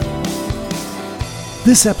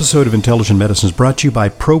This episode of Intelligent Medicine is brought to you by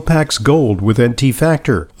Propax Gold with NT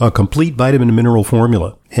Factor, a complete vitamin and mineral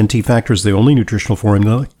formula. NT Factor is the only nutritional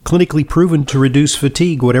formula clinically proven to reduce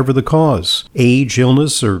fatigue, whatever the cause, age,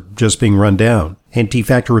 illness, or just being run down. NT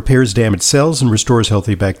Factor repairs damaged cells and restores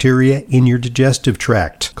healthy bacteria in your digestive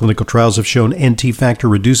tract. Clinical trials have shown NT Factor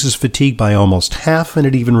reduces fatigue by almost half, and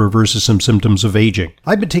it even reverses some symptoms of aging.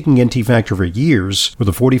 I've been taking NT Factor for years. With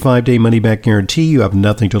a 45-day money-back guarantee, you have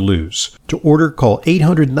nothing to lose. To order, call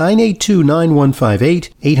 800-982-9158,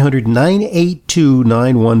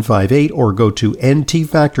 800-982-9158, or go to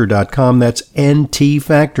ntfactor.com. That's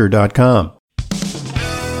ntfactor.com.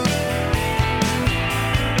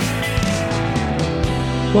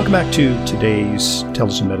 Welcome back to today's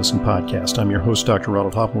Intelligent Medicine podcast. I'm your host, Dr.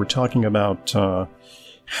 Ronald Hoffman. We're talking about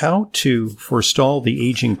how to forestall the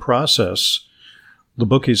aging process. The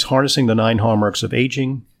book is Harnessing the 9 Hallmarks of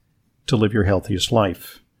Aging to Live Your Healthiest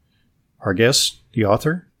Life. Our guest, the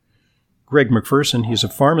author, Greg McPherson. He's a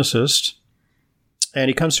pharmacist, and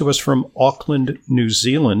he comes to us from Auckland, New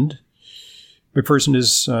Zealand. McPherson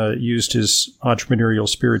has used his entrepreneurial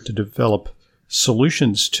spirit to develop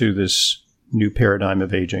solutions to this new paradigm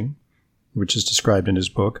of aging, which is described in his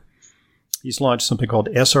book. He's launched something called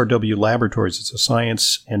SRW Laboratories. It's a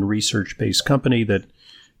science and research-based company that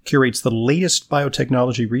curates the latest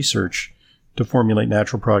biotechnology research to formulate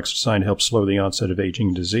natural products designed to help slow the onset of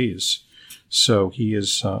aging disease. So he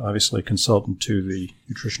is obviously a consultant to the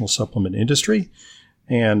nutritional supplement industry,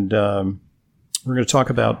 and we're going to talk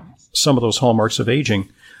about some of those hallmarks of aging.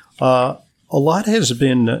 A lot has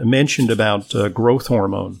been mentioned about growth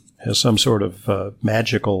hormone as some sort of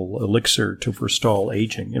magical elixir to forestall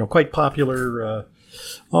aging. You know, quite popular,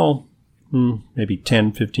 maybe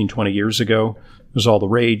 10, 15, 20 years ago. It was all the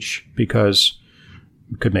rage because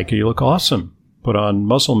it could make you look awesome, put on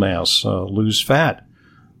muscle mass, lose fat.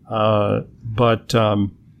 But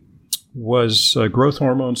was growth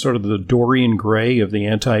hormone sort of the Dorian Gray of the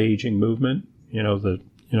anti-aging movement? The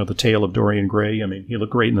tale of Dorian Gray. I mean, he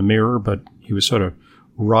looked great in the mirror, but he was sort of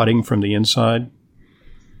rotting from the inside.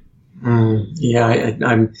 I'm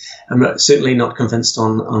certainly not convinced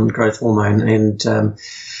on growth hormone, and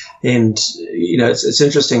it's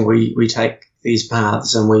interesting. We take these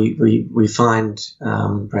paths and we find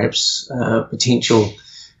perhaps potential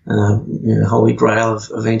holy grail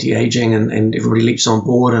of anti-aging, and everybody leaps on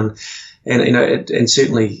board, and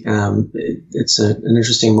certainly it's an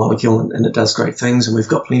interesting molecule, and it does great things, and we've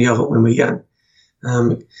got plenty of it when we're young.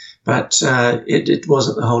 But it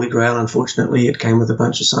wasn't the holy grail, unfortunately. It came with a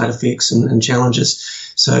bunch of side effects and challenges.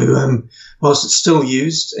 So whilst it's still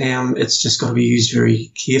used, it's just got to be used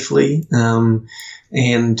very carefully. But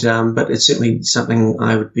it's certainly something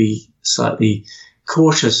I would be slightly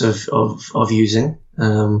cautious of using.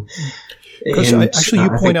 Because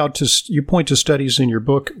you point to studies in your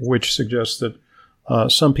book which suggest that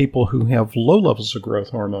some people who have low levels of growth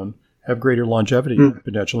hormone have greater longevity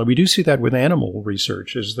potential. And we do see that with animal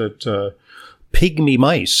research, is that pygmy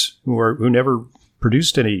mice who never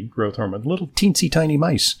produced any growth hormone, little teensy tiny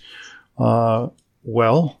mice, they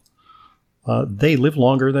live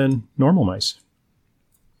longer than normal mice.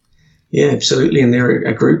 Yeah, absolutely. And there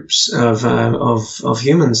are groups of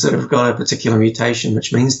humans that have got a particular mutation,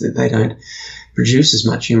 which means that they don't produce as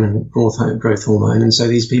much human growth hormone. And so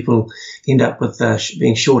these people end up with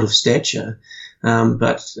being short of stature,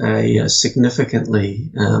 but a significantly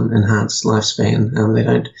enhanced lifespan. They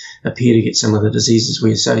don't appear to get some of the diseases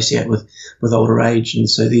we associate with older age. And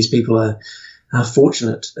so these people are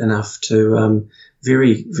fortunate enough to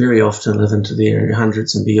very, very often live into their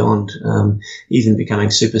hundreds and beyond, even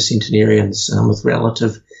becoming super centenarians with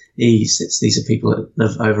relative ease. These are people that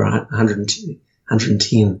live over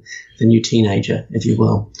 110, the new teenager, if you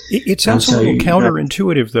will. It sounds a little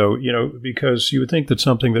counterintuitive, though, because you would think that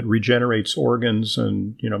something that regenerates organs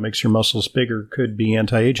and, makes your muscles bigger could be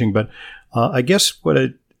anti-aging. But I guess what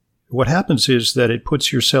happens is that it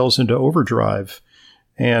puts your cells into overdrive.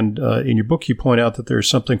 And in your book, you point out that there's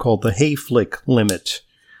something called the Hayflick limit,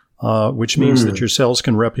 which means that your cells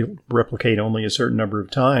can replicate only a certain number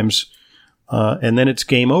of times, and then it's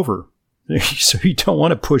game over. So you don't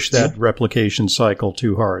want to push that replication cycle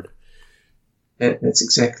too hard. That's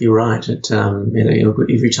exactly right.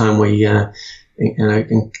 Every time we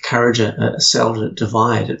encourage a cell to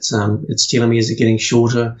divide, its telomeres are getting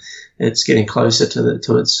shorter. It's getting closer to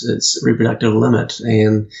its reproductive limit,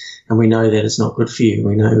 and we know that it's not good for you.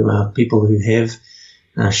 We know people who have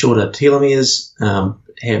shorter telomeres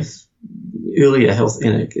have earlier health,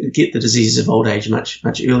 get the diseases of old age much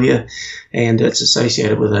earlier, and it's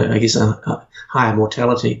associated with a higher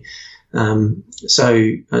mortality.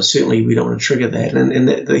 Certainly we don't want to trigger that. And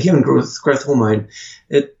the human growth hormone,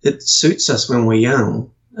 it suits us when we're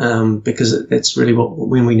young, because that's really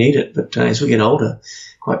when we need it. But as we get older,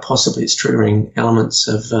 quite possibly it's triggering elements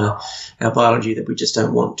of our biology that we just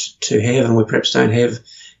don't want to have, and we perhaps don't have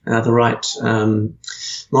the right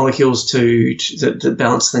molecules to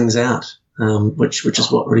balance things out, which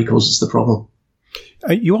is what really causes the problem.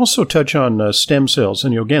 You also touch on stem cells,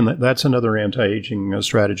 and again, that's another anti-aging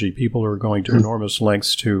strategy. People are going to enormous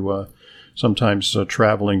lengths to sometimes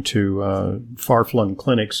traveling to far-flung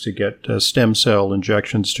clinics to get stem cell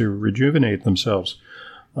injections to rejuvenate themselves.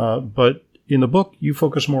 But in the book, you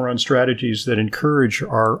focus more on strategies that encourage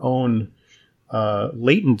our own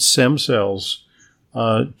latent stem cells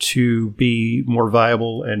to be more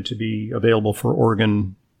viable and to be available for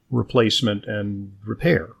organ replacement and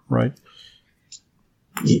repair, right?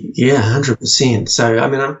 Yeah, 100%. So, I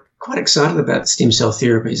mean, I'm quite excited about stem cell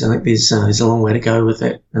therapies. I think there's a long way to go with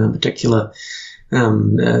that particular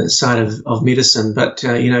side of medicine. But,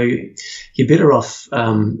 you're better off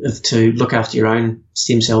to look after your own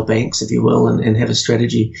stem cell banks, if you will, and have a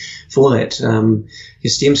strategy for that.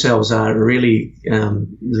 Your stem cells are really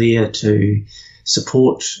there to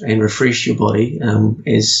support and refresh your body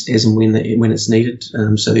as and when it's needed.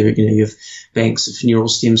 So there, you have banks of neural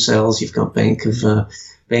stem cells, you've got banks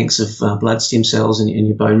of blood stem cells in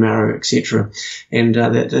your bone marrow, etc. And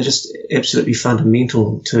they're just absolutely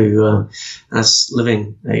fundamental to us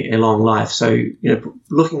living a long life. So,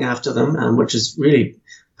 looking after them, which is really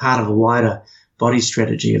part of a wider body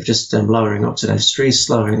strategy of just lowering oxidative stress,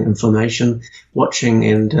 lowering inflammation, watching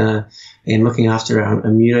and looking after our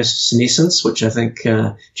immunosenescence, which I think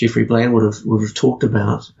Jeffrey Bland would have talked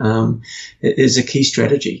about, is a key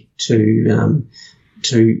strategy to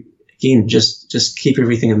again just keep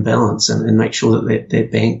everything in balance and make sure that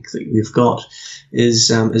bank that we've got is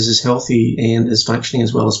as healthy and as functioning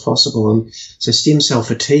as well as possible. And so stem cell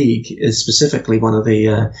fatigue is specifically one of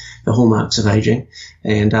the hallmarks of aging,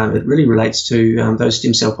 and it really relates to those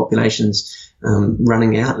stem cell populations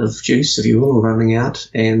running out of juice, if you will, or running out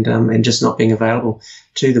and just not being available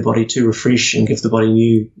to the body to refresh and give the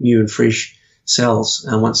body new and fresh cells.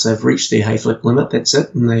 Once they've reached their Hayflick limit, that's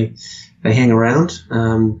it, and they hang around.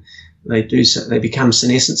 They become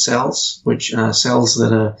senescent cells, which are cells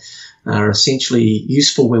that are essentially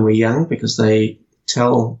useful when we're young because they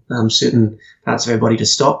tell certain parts of our body to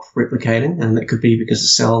stop replicating, and that could be because the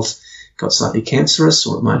cells got slightly cancerous,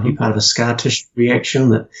 or it might be part of a scar tissue reaction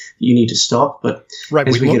that you need to stop. But right,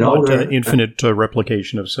 as we get older, want infinite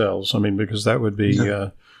replication of cells. I mean, because that would be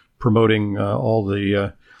promoting all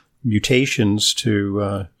the mutations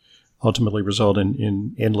to ultimately result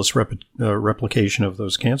in endless replication of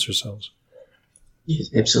those cancer cells. Yes,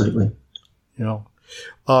 absolutely.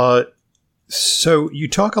 So you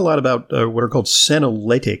talk a lot about what are called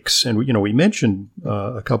senolytics, and we mentioned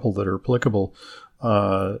a couple that are applicable.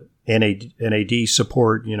 NAD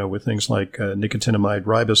support, with things like nicotinamide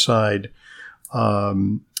riboside,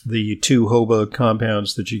 the 2-HOBA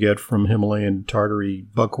compounds that you get from Himalayan tartary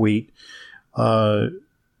buckwheat.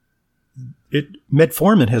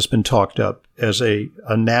 Metformin has been talked up as a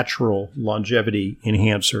natural longevity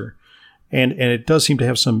enhancer, and it does seem to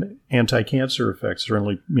have some anti-cancer effects,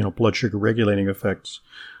 certainly blood sugar regulating effects.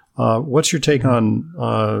 What's your take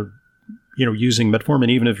on using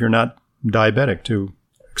metformin even if you're not diabetic to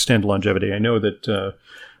extend longevity? I know that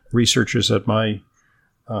researchers at my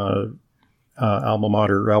alma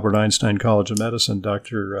mater, Albert Einstein College of Medicine, Doc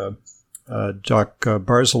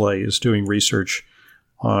Barzilay is doing research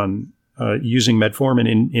on using metformin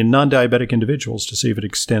in non-diabetic individuals to see if it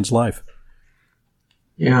extends life.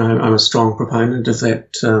 Yeah, I'm a strong proponent of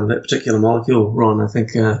that particular molecule, Ron. I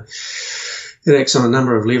think it acts on a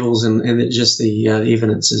number of levels, and the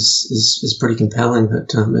evidence is pretty compelling.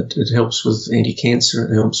 That it helps with anti-cancer,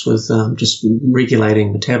 it helps with just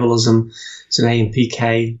regulating metabolism. It's an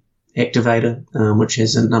AMPK activator, which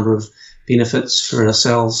has a number of benefits for our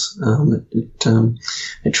cells.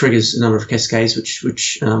 It triggers a number of cascades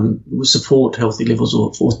which support healthy levels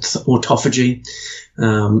of autophagy,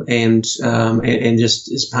 and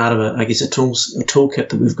just as part of a toolkit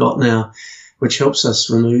that we've got now, which helps us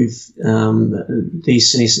remove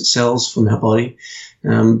these senescent cells from our body.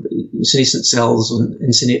 Senescent cells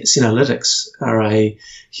and senolytics are a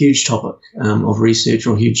huge topic of research,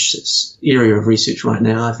 or a huge area of research right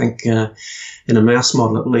now. I think in a mouse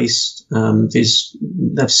model at least,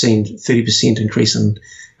 they've seen 30% increase in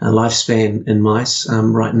lifespan in mice.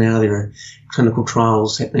 Right now there are clinical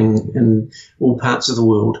trials happening in all parts of the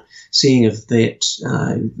world, seeing if that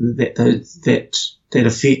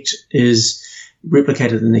effect is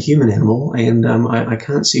replicated in the human animal, and I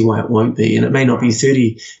can't see why it won't be. And it may not be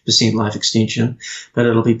 30% life extension, but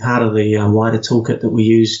it'll be part of the wider toolkit that we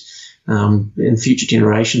use in future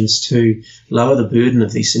generations to lower the burden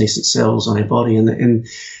of these senescent cells on our body. And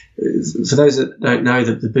for those that don't know,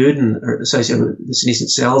 that the burden associated with the senescent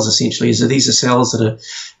cells essentially is that these are cells that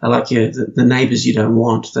are like the neighbours you don't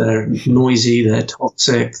want. They're noisy, they're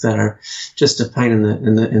toxic, they're just a pain in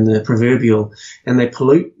the proverbial, and they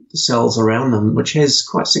pollute the cells around them, which has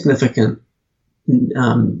quite significant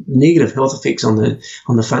negative health effects on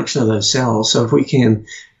the function of those cells. So if we can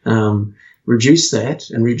reduce that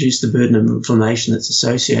and reduce the burden of inflammation that's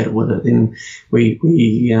associated with it, then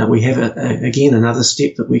we have again another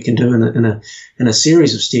step that we can do in a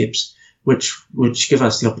series of steps which give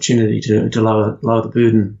us the opportunity to lower the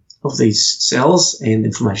burden of these cells and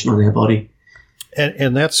inflammation on our body.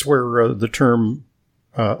 And that's where the term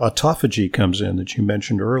autophagy comes in that you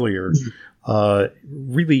mentioned earlier.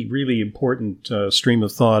 Really, really important stream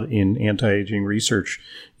of thought in anti-aging research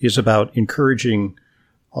is about encouraging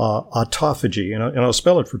autophagy. And I'll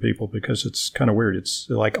spell it for people because it's kind of weird. It's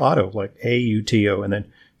like auto, like AUTO, and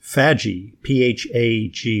then phagy,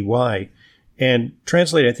 PHAGY. And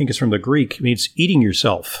translated, I think, is from the Greek. It means eating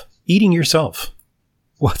yourself. Eating yourself.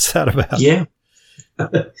 What's that about? Yeah.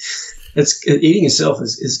 It's eating yourself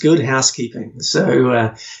is good housekeeping.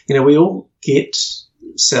 So, we all get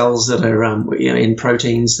cells that are, in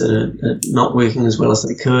proteins that are not working as well as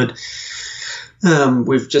they could.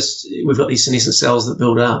 We've got these senescent cells that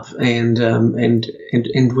build up, and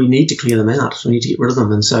we need to clear them out. We need to get rid of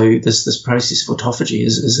them. And so this process of autophagy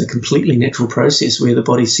is a completely natural process where the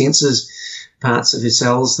body senses parts of its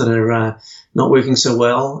cells that are not working so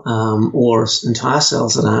well, or entire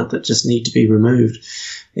cells that just need to be removed.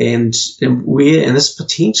 And this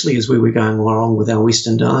potentially is where we're going wrong with our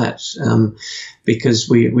Western diet, because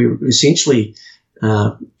we're essentially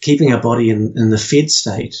keeping our body in the fed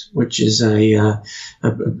state, which is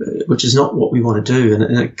which is not what we want to do.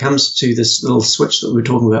 And it comes to this little switch that we were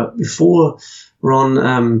talking about before,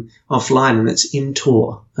 Ron, offline, and it's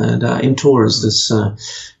ENCORE. And ENCORE is this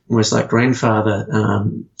almost like grandfather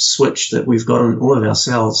switch that we've got in all of our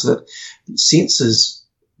cells that senses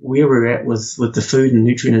where we're at with the food and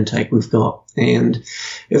nutrient intake we've got. And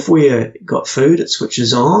if we've got food, it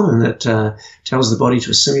switches on and it tells the body to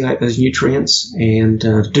assimilate those nutrients and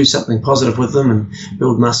do something positive with them and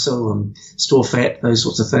build muscle and store fat, those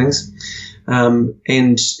sorts of things. And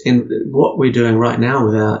what we're doing right now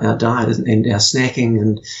with our diet and our snacking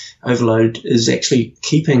and overload is actually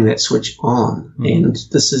keeping that switch on. Mm-hmm. And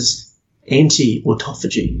this is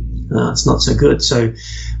anti-autophagy. It's not so good. So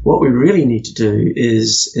what we really need to do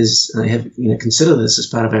is consider this as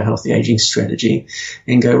part of our healthy aging strategy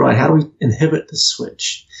and go, right, how do we inhibit the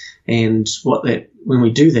switch? And when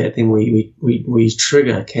we do that, then we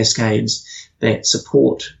trigger cascades that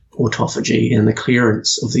support autophagy and the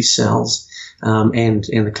clearance of these cells, and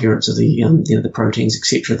the clearance of the proteins,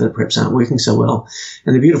 etc., that perhaps aren't working so well.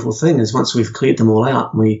 And the beautiful thing is, once we've cleared them all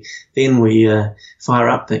out, we fire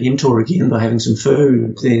up the mTOR again by having some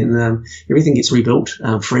food. Then everything gets rebuilt,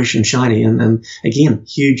 fresh and shiny, and again,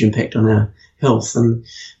 huge impact on our health. And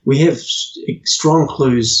we have strong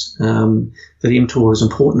clues that mTOR is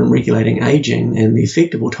important in regulating aging and the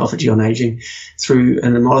effect of autophagy on aging through a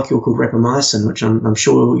molecule called rapamycin, which I'm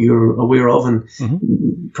sure you're aware of, and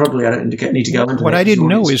probably I don't need to go into. What I didn't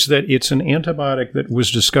know is that it's an antibiotic that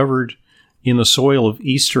was discovered in the soil of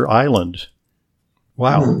Easter Island.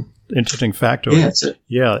 Wow. Interesting factoid.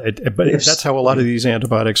 That's how a lot of these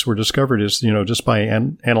antibiotics were discovered, is just by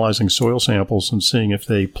analyzing soil samples and seeing if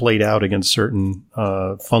they played out against certain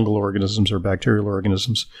fungal organisms or bacterial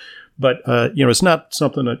organisms. But it's not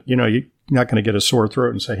something that you're not going to get a sore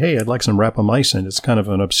throat and say, "Hey, I'd like some rapamycin." It's kind of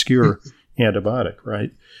an obscure antibiotic,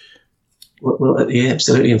 right? Well, yeah,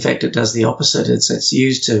 absolutely. In fact, it does the opposite. It's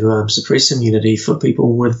used to suppress immunity for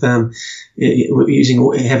people with having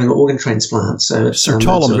organ transplants. So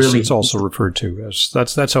Sirolimus, it's also referred to as.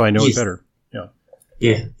 That's how I know it better.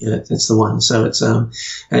 Yeah, that's the one. So it's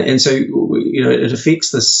and so it affects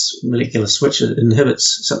this molecular switch. It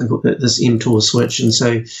inhibits something called this mTOR switch, and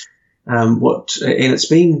so and it's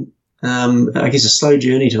been I guess a slow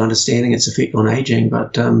journey to understanding its effect on aging.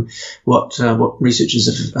 But what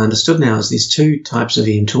researchers have understood now is there's two types of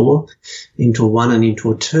mTOR 1 and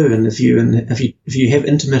mTOR 2, and if you have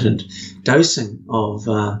intermittent dosing of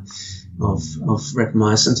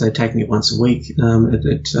rapamycin, so taking it once a week,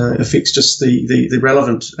 it affects just the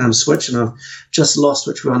relevant switch, and I've just lost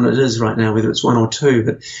which one it is right now, whether it's one or two.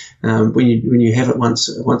 But when you have it once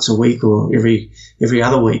a week or every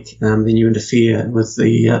other week, then you interfere with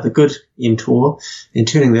the good mTOR, and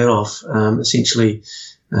turning that off essentially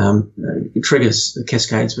triggers the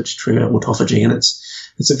cascades which trigger autophagy, and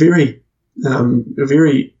it's a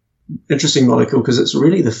very interesting molecule because it's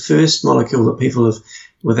really the first molecule that people have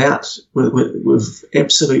with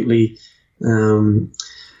absolutely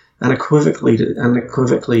unequivocally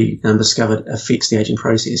discovered affects the aging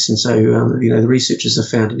process. And so the researchers have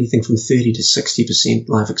found anything from 30 to 60%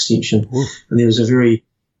 life extension. Ooh. And there was a very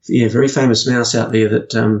famous mouse out there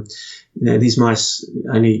that these mice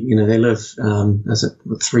only they live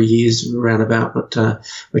 3 years roundabout, but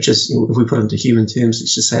which is, if we put it into human terms,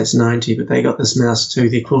 let's just say it's 90. But they got this mouse to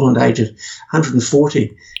the equivalent age of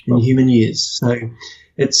 140 in human years. So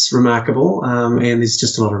it's remarkable, and there's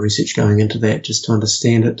just a lot of research going into that just to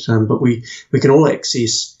understand it. But we can all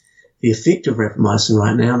access the effect of rapamycin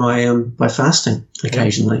right now by fasting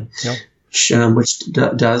occasionally, which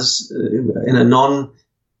does in a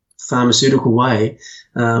non-pharmaceutical way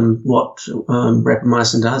what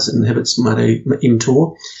rapamycin does. It inhibits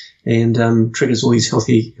mTOR and triggers all these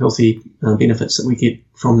healthy benefits that we get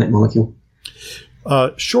from that molecule.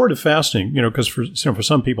 Short of fasting, because for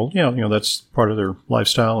some people, that's part of their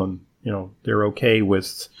lifestyle, and they're okay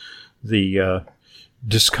with the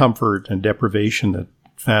discomfort and deprivation that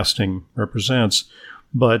fasting represents.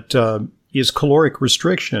 But is caloric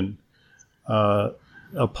restriction a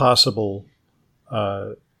possible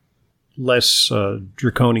less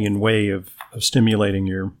draconian way of stimulating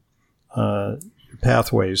your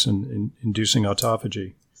pathways and inducing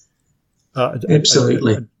autophagy?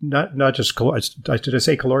 Absolutely. Not just did I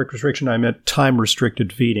say caloric restriction? I meant time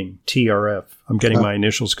restricted feeding, TRF. I'm getting my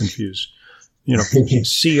initials confused.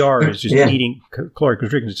 CR is just eating. Caloric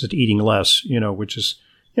restriction is just eating less. Which is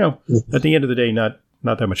at the end of the day not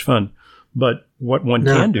that much fun. But what one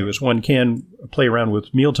can do is one can play around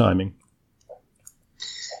with meal timing.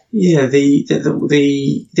 Yeah,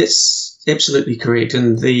 that's absolutely correct,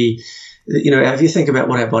 and if you think about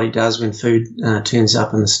what our body does when food turns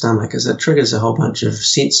up in the stomach, is it triggers a whole bunch of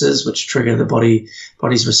sensors which trigger the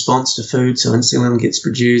body's response to food. So insulin gets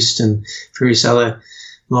produced and various other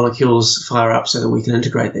molecules fire up so that we can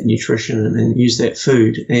integrate that nutrition and use that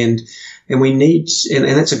food. And we need, and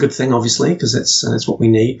that's a good thing, obviously, because that's what we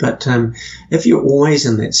need. But if you're always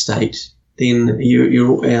in that state, then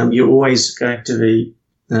you're always going to be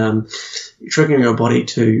triggering your body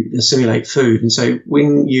to assimilate food. And so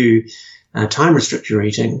when you time restrict your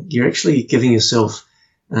eating, you're actually giving yourself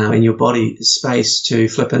and your body space to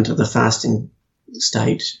flip into the fasting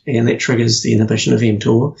state, and that triggers the inhibition of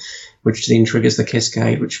mTOR, which then triggers the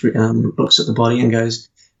cascade, which looks at the body and goes,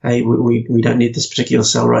 hey, we don't need this particular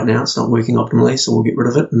cell right now. It's not working optimally, so we'll get rid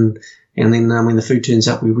of it. And then when the food turns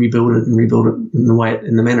up, we rebuild it in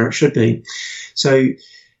the manner it should be. So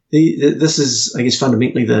this is, I guess,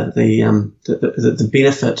 fundamentally the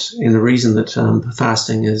benefit and the reason that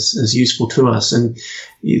fasting is useful to us. And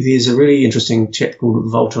there's a really interesting chap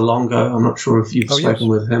called Walter Longo. I'm not sure if you've spoken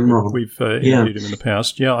with him, Ron. We've interviewed him in the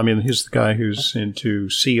past. Yeah, I mean, he's the guy who's into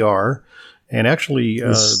CR and actually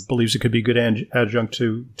believes it could be a good adjunct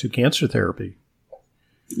to cancer therapy.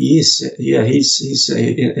 Yes, yeah, he's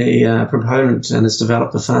a proponent and has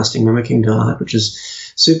developed the fasting mimicking diet, which is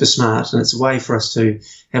super smart, and it's a way for us to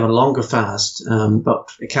have a longer fast, but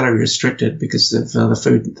calorie restricted, because of the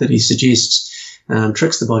food that he suggests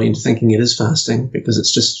tricks the body into thinking it is fasting because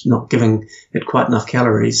it's just not giving it quite enough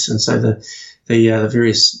calories, and so the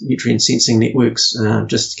various nutrient sensing networks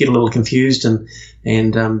just get a little confused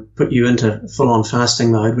and put you into full-on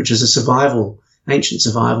fasting mode, which is a ancient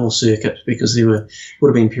survival circuit, because there would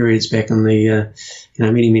have been periods back in the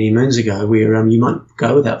many moons ago where you might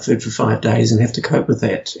go without food for 5 days and have to cope with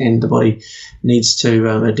that, and the body needs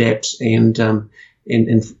to adapt and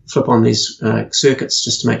flip on these circuits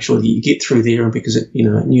just to make sure that you get through there, and because it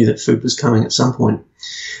knew that food was coming at some point.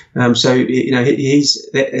 So he's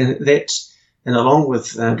that, and along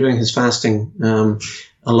with doing his fasting,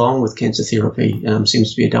 along with cancer therapy,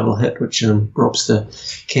 seems to be a double hit, which robs the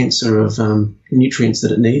cancer of nutrients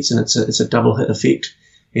that it needs, and it's a double hit effect.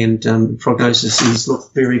 And prognosis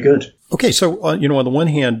look very good. Okay, so on the one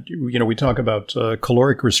hand, we talk about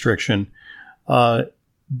caloric restriction,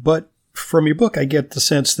 but from your book, I get the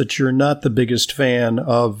sense that you're not the biggest fan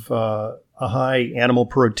of a high animal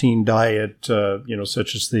protein diet,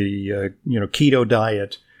 such as the keto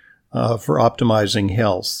diet. For optimizing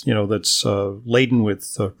health, that's laden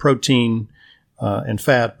with protein, and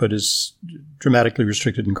fat, but is dramatically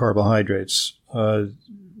restricted in carbohydrates.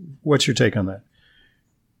 What's your take on that?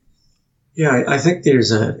 Yeah, I think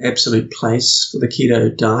there's an absolute place for the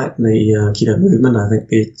keto diet and the keto movement. I think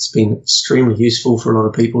it's been extremely useful for a lot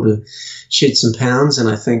of people to shed some pounds, and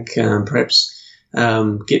I think perhaps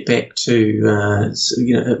get back to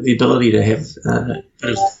the ability to have a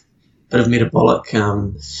bit of metabolic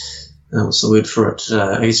what's the word for it?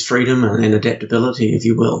 I guess freedom and adaptability, if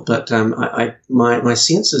you will. But my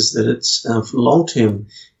sense is that it's long term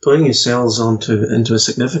putting your cells into a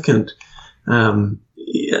significant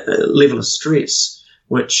level of stress,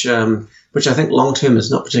 which I think long term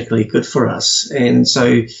is not particularly good for us. And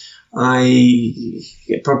so I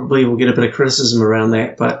probably will get a bit of criticism around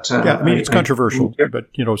that. But it's controversial. But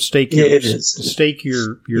stake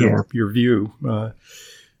your view.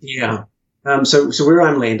 So where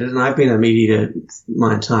I'm landed, and I've been a meat eater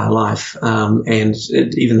my entire life, and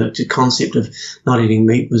even the concept of not eating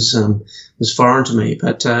meat was foreign to me.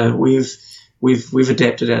 But we've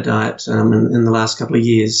adapted our diet in the last couple of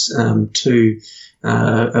years to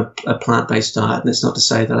a plant-based diet. And that's not to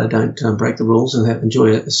say that I don't break the rules and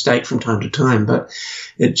enjoy a steak from time to time, but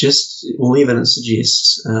all the evidence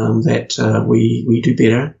suggests that we do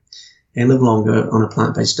better and live longer on a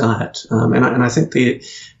plant-based diet. And I think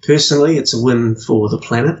personally it's a win for the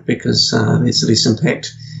planet because there's less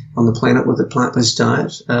impact on the planet with a plant-based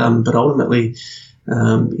diet. But ultimately,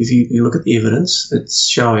 if you look at the evidence, it's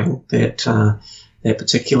showing that that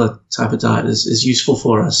particular type of diet is useful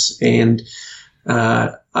for us. And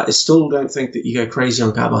I still don't think that you go crazy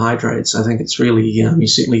on carbohydrates. I think it's really, you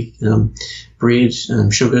certainly bread,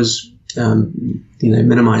 sugars,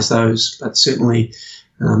 minimize those, but certainly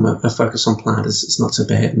a focus on plant is not so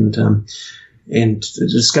bad. And the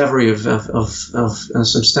discovery of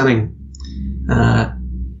some stunning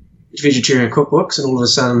vegetarian cookbooks, and all of a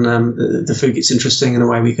sudden the food gets interesting and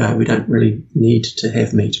away we go. We don't really need to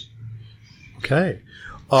have meat. Okay.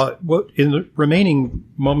 In the remaining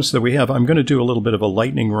moments that we have, I'm going to do a little bit of a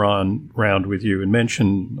lightning round with you and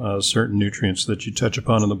mention certain nutrients that you touch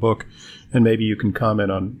upon in the book, and maybe you can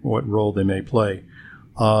comment on what role they may play.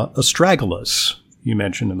 Astragalus, you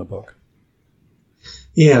mentioned in the book.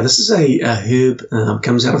 Yeah, this is a herb,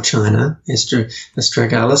 comes out of China,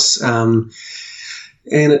 astragalus,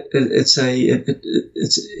 and it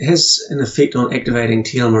has an effect on activating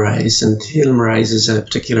telomerase, and telomerase is a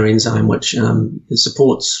particular enzyme which it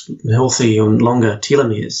supports healthy and longer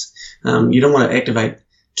telomeres. You don't want to activate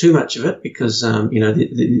too much of it because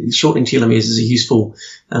the shortening telomeres is a useful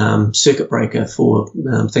circuit breaker for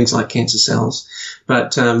things like cancer cells.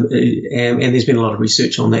 But and there's been a lot of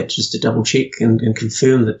research on that just to double check and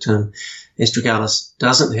confirm that astragalus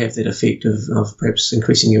doesn't have that effect of perhaps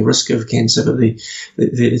increasing your risk of cancer. But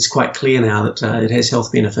it's quite clear now that it has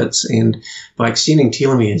health benefits, and by extending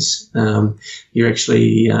telomeres, you're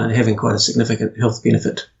actually having quite a significant health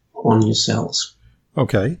benefit on your cells.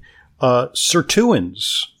 Okay.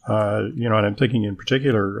 Sirtuins, and I'm thinking in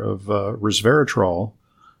particular of resveratrol.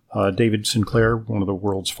 David Sinclair, one of the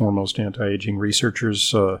world's foremost anti-aging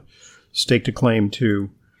researchers, staked a claim to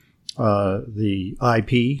the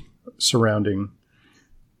IP surrounding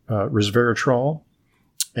resveratrol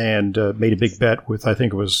and made a big bet with, I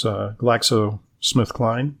think it was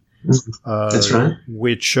GlaxoSmithKline. That's right.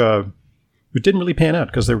 Which it didn't really pan out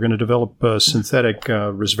because they were going to develop synthetic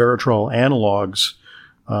resveratrol analogs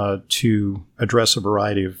to address a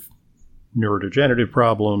variety of neurodegenerative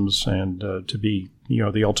problems and to be,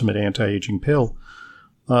 the ultimate anti-aging pill.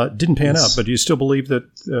 Didn't pan out, but do you still believe that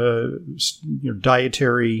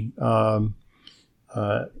dietary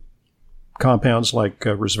compounds like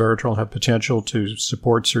resveratrol have potential to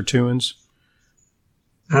support sirtuins?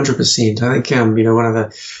 100%. I think one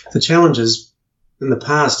of the challenges in the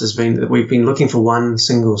past has been that we've been looking for one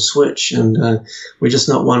single switch, and we're just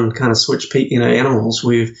not one kind of switch animals.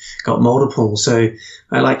 We've got multiple. So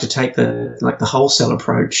I like to take the whole cell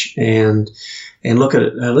approach and look at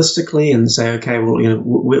it holistically and say, okay, well,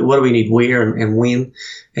 what do we need where and when?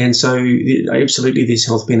 And so absolutely there's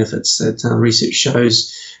health benefits that research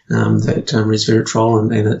shows that resveratrol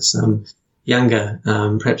and its younger,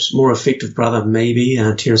 perhaps more effective brother, maybe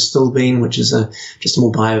pterostilbene, which is just a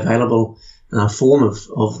more bioavailable form of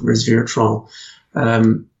resveratrol.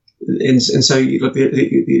 And so look,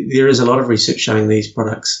 there is a lot of research showing these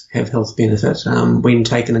products have health benefit when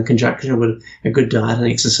taken in conjunction with a good diet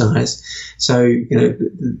and exercise. So,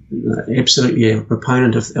 absolutely a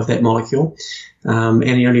proponent of that molecule. And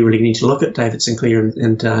you only really need to look at David Sinclair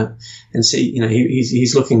and see,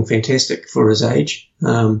 he's looking fantastic for his age.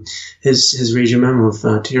 His regimen of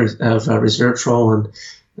resveratrol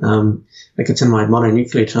and nicotinamide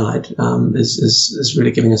mononucleotide is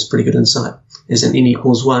really giving us pretty good insight. There's an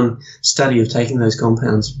N=1 study of taking those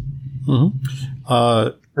compounds.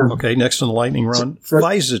 Mm-hmm. Okay, next on the lightning round,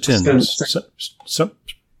 fisetin.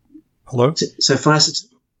 Hello? So fisetin,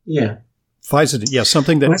 yeah. Fisetin, yeah,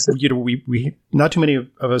 something that we not too many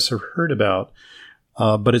of us have heard about,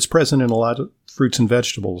 but it's present in a lot of fruits and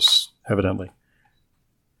vegetables, evidently.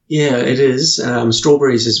 Yeah, it is.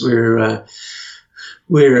 Strawberries is where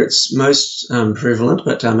it's most prevalent,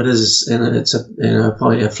 but it is, and it's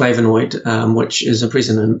probably a flavonoid, which is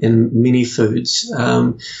present in many foods.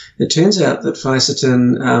 It turns out that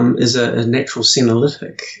fisetin is a natural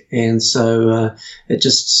senolytic, and so it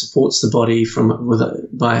just supports the body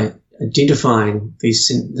by identifying the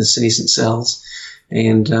senescent cells,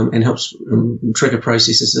 and helps trigger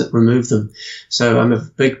processes that remove them. So I'm a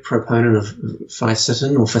big proponent of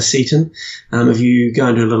fisetin or fisetin. If you go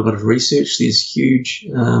and do a little bit of research, there's huge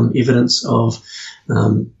evidence of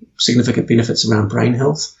significant benefits around brain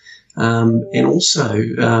health, and also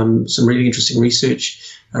some really interesting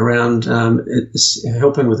research around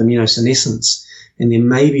helping with immunosenescence. And there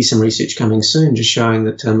may be some research coming soon just showing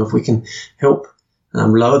that if we can help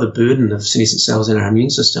lower the burden of senescent cells in our immune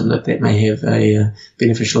system, that may have a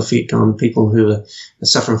beneficial effect on people who are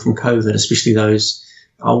suffering from COVID, especially those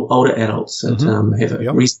older adults that have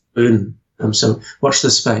a recent burden. So watch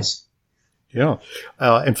this space. Yeah,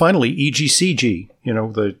 and finally, EGCG.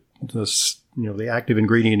 The active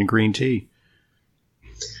ingredient in green tea.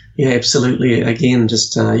 Yeah, absolutely. Again,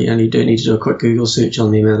 just you do need to do a quick Google search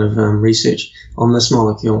on the amount of research on this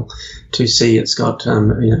molecule to see it's got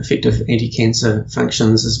effective anti-cancer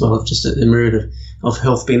functions as well as just a myriad of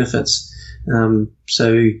health benefits.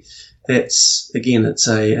 So that's, again, it's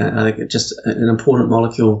I think just an important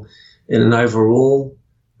molecule in an overall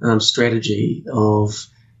strategy of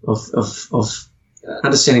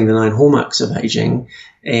understanding the 9 hallmarks of aging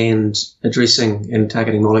and addressing and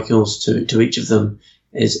targeting molecules to each of them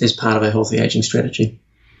as part of a healthy aging strategy.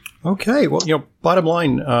 Okay. Well, bottom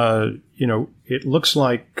line, it looks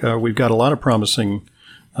like we've got a lot of promising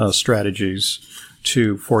strategies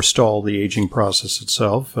to forestall the aging process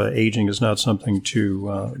itself. Aging is not something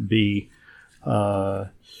to be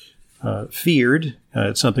feared.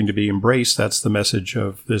 It's something to be embraced. That's the message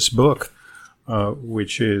of this book,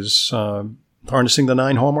 which is Harnessing the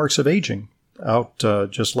 9 Hallmarks of Aging, out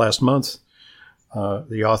just last month.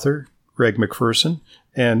 The author, Greg McPherson.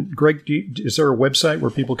 And Greg, is there a website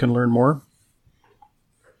where people can learn more?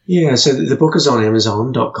 Yeah, so the book is on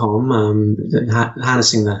Amazon.com,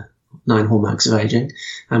 Harnessing the 9 Hallmarks of Aging.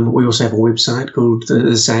 We also have a website called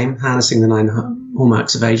the same, Harnessing the 9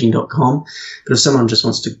 Hallmarks of Aging.com. But if someone just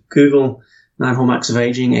wants to Google 9 Hallmarks of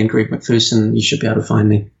Aging and Greg McPherson, you should be able to find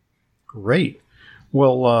me. Great.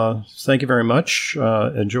 Well, thank you very much.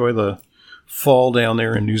 Enjoy the fall down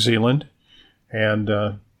there in New Zealand. And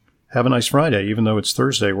have a nice Friday, even though it's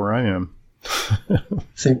Thursday where I am.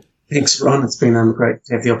 Thanks, Ron. It's been great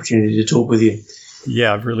to have the opportunity to talk with you.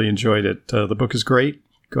 Yeah, I've really enjoyed it. The book is great.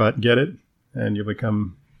 Go out and get it, and you'll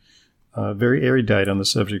become very erudite on the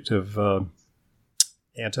subject of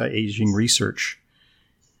anti-aging research.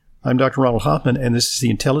 I'm Dr. Ronald Hoffman, and this is the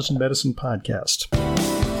Intelligent Medicine Podcast.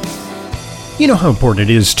 You know how important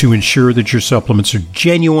it is to ensure that your supplements are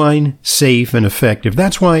genuine, safe, and effective.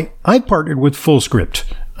 That's why I partnered with FullScript,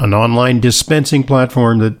 an online dispensing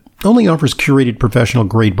platform that only offers curated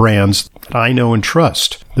professional-grade brands that I know and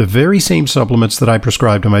trust. The very same supplements that I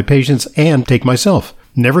prescribe to my patients and take myself.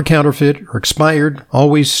 Never counterfeit or expired,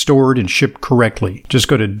 always stored and shipped correctly. Just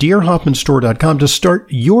go to drhoffmanstore.com to start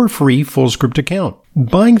your free FullScript account.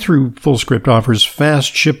 Buying through FullScript offers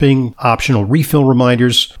fast shipping, optional refill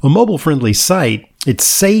reminders, a mobile-friendly site. It's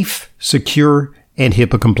safe, secure, and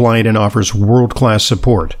HIPAA compliant and offers world-class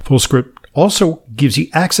support. FullScript also gives you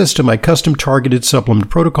access to my custom targeted supplement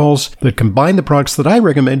protocols that combine the products that I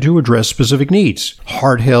recommend to address specific needs: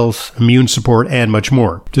 heart health, immune support, and much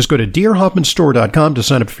more. Just go to drhoffmanstore.com to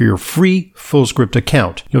sign up for your free FullScript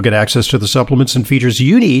account. You'll get access to the supplements and features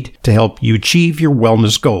you need to help you achieve your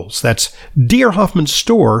wellness goals. That's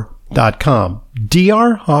drhoffmanstore.com.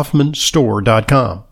 drhoffmanstore.com.